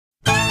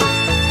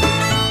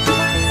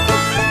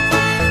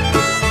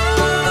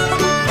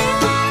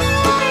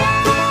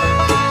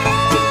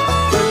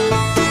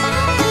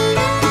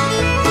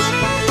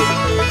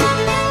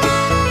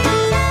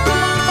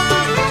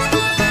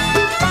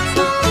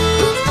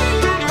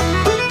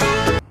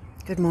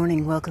Good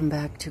morning, welcome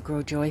back to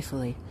Grow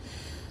Joyfully.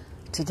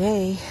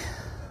 Today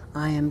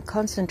I am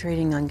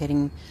concentrating on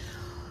getting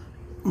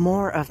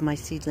more of my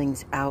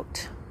seedlings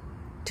out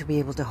to be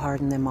able to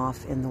harden them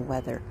off in the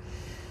weather.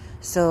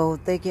 So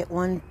they get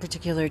one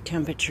particular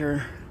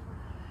temperature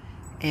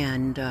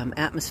and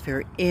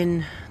atmosphere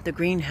in the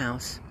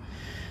greenhouse,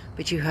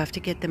 but you have to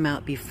get them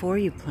out before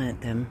you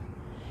plant them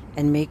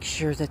and make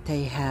sure that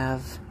they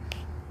have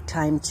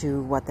time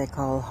to what they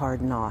call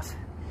harden off,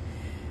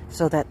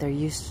 so that they're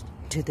used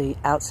to the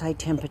outside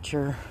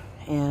temperature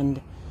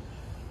and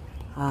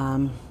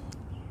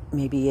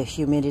maybe a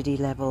humidity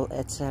level,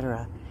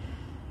 etc.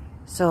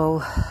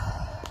 So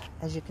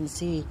as you can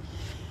see,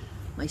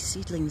 my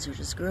seedlings are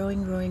just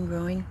growing.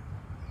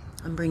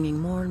 I'm bringing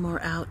more and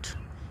more out.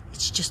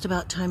 It's just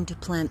about time to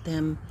plant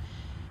them.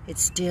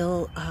 It's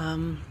still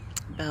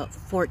about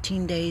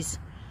 14 days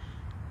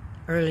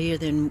earlier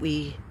than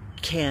we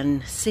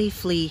can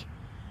safely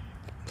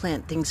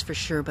plant things for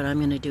sure, but I'm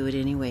going to do it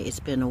anyway. It's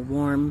been a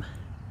warm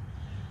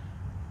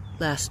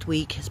last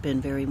week, has been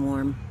very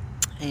warm,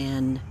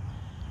 and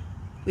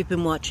we've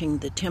been watching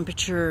the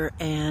temperature,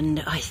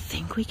 and I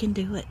think we can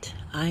do it.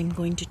 I'm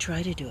going to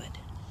try to do it.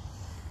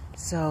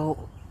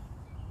 So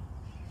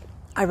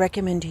I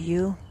recommend to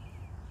you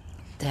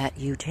that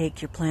you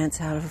take your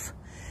plants out of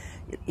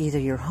either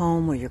your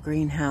home or your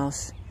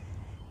greenhouse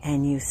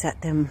and you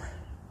set them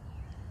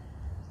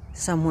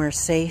somewhere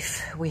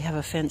safe. We have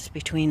a fence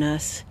between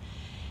us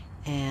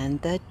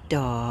and the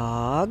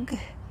dog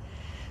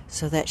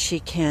so that she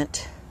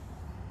can't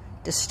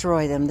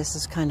destroy them. This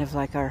is kind of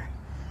like our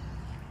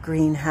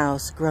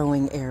greenhouse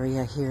growing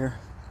area here.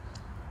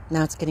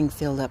 Now it's getting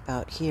filled up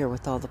out here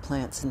with all the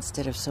plants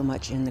instead of so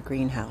much in the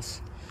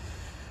greenhouse.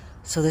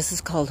 So this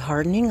is called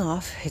hardening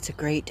off. It's a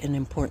great and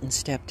important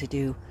step to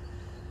do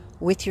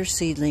with your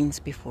seedlings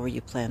before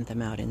you plant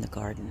them out in the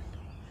garden.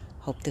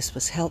 Hope this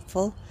was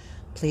helpful.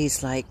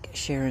 Please like,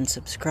 share, and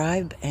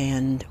subscribe,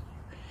 and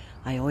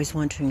I always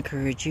want to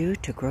encourage you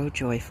to grow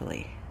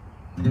joyfully.